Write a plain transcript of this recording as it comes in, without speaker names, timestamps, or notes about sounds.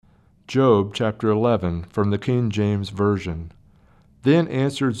Job chapter 11 from the King James Version. Then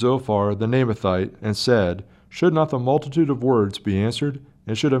answered Zophar the Naamathite, and said, Should not the multitude of words be answered?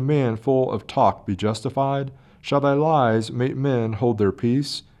 And should a man full of talk be justified? Shall thy lies make men hold their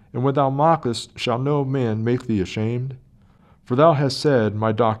peace? And when thou mockest, shall no man make thee ashamed? For thou hast said,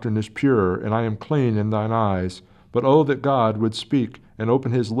 My doctrine is pure, and I am clean in thine eyes. But oh, that God would speak and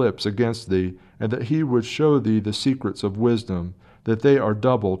open his lips against thee, and that he would show thee the secrets of wisdom, that they are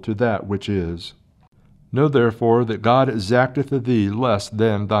double to that which is. Know therefore that God exacteth of thee less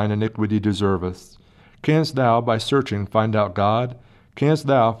than thine iniquity deserveth. Canst thou by searching find out God? Canst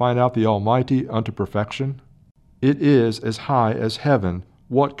thou find out the Almighty unto perfection? It is as high as heaven,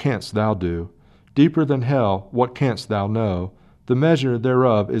 what canst thou do? Deeper than hell, what canst thou know? The measure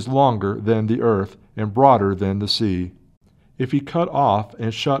thereof is longer than the earth, and broader than the sea. If he cut off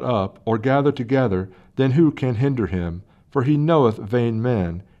and shut up, or gather together, then who can hinder him? For he knoweth vain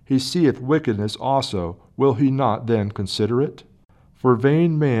men. He seeth wickedness also. Will he not then consider it? For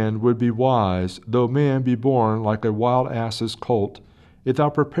vain man would be wise, though man be born like a wild ass's colt. If thou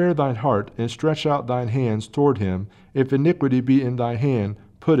prepare thine heart, and stretch out thine hands toward him, if iniquity be in thy hand,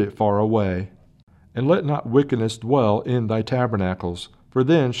 put it far away. And let not wickedness dwell in thy tabernacles, for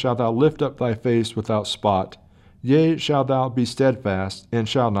then shalt thou lift up thy face without spot. Yea, shalt thou be steadfast, and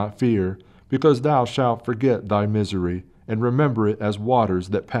shalt not fear, because thou shalt forget thy misery, and remember it as waters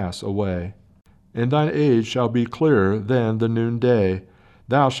that pass away. And thine age shall be clearer than the noonday.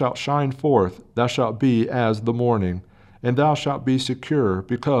 Thou shalt shine forth, thou shalt be as the morning, and thou shalt be secure,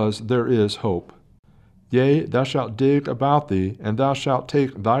 because there is hope. Yea, thou shalt dig about thee, and thou shalt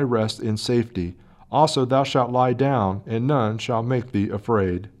take thy rest in safety. Also thou shalt lie down, and none shall make thee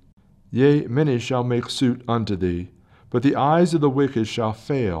afraid. Yea, many shall make suit unto thee. But the eyes of the wicked shall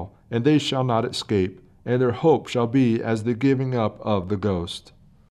fail, and they shall not escape, and their hope shall be as the giving up of the ghost.